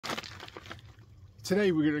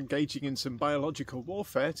Today we're engaging in some biological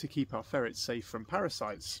warfare to keep our ferrets safe from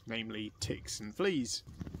parasites, namely ticks and fleas.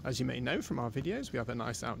 As you may know from our videos, we have a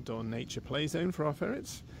nice outdoor nature play zone for our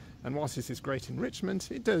ferrets, and whilst this is great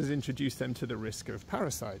enrichment, it does introduce them to the risk of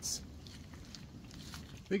parasites.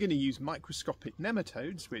 We're going to use microscopic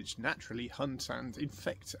nematodes, which naturally hunt and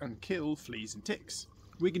infect and kill fleas and ticks.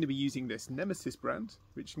 We're going to be using this Nemesis brand,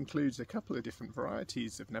 which includes a couple of different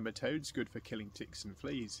varieties of nematodes good for killing ticks and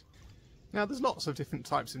fleas. Now there's lots of different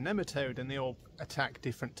types of nematode and they all attack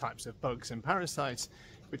different types of bugs and parasites,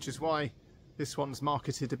 which is why this one's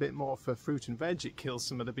marketed a bit more for fruit and veg. It kills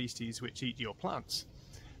some of the beasties which eat your plants.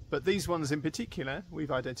 But these ones in particular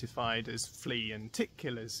we've identified as flea and tick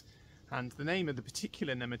killers, and the name of the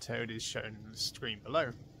particular nematode is shown on the screen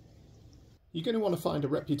below. You're going to want to find a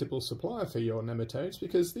reputable supplier for your nematodes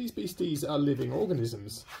because these beasties are living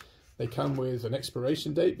organisms. They come with an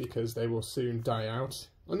expiration date because they will soon die out,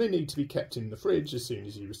 and they need to be kept in the fridge as soon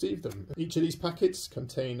as you receive them. Each of these packets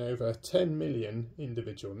contain over 10 million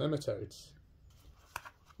individual nematodes.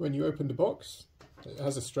 When you open the box, it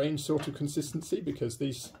has a strange sort of consistency because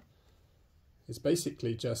these is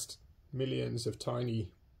basically just millions of tiny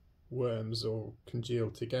worms all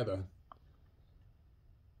congealed together.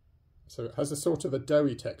 So it has a sort of a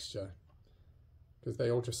doughy texture because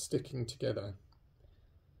they're all just sticking together.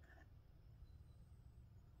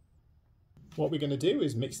 What we're going to do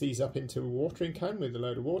is mix these up into a watering can with a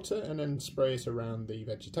load of water and then spray it around the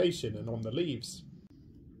vegetation and on the leaves.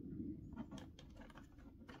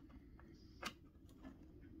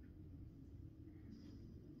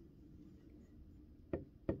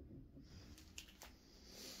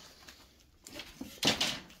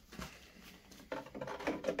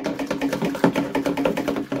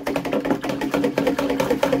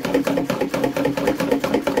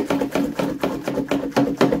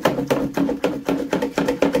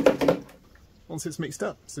 Once it's mixed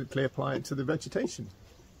up, simply apply it to the vegetation.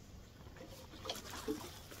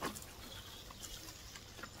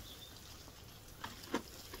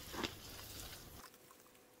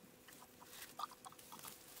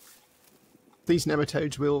 These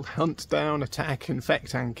nematodes will hunt down, attack,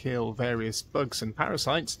 infect and kill various bugs and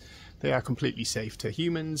parasites. They are completely safe to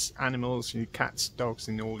humans, animals, cats, dogs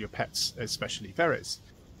and all your pets, especially ferrets.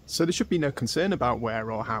 So there should be no concern about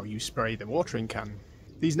where or how you spray the watering can.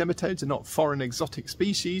 These nematodes are not foreign exotic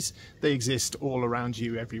species, they exist all around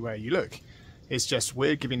you everywhere you look. It's just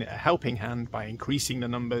we're giving it a helping hand by increasing the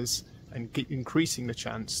numbers and increasing the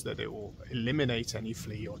chance that it will eliminate any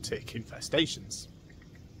flea or tick infestations.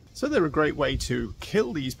 So they're a great way to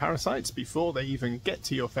kill these parasites before they even get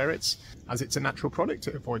to your ferrets. As it's a natural product,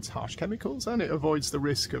 it avoids harsh chemicals and it avoids the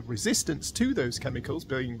risk of resistance to those chemicals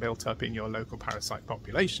being built up in your local parasite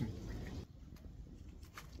population.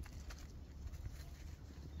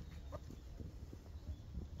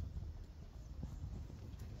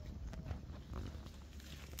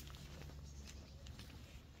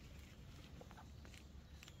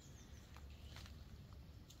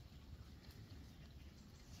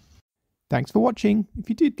 Thanks for watching. If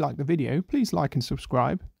you did like the video, please like and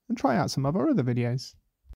subscribe and try out some of our other videos.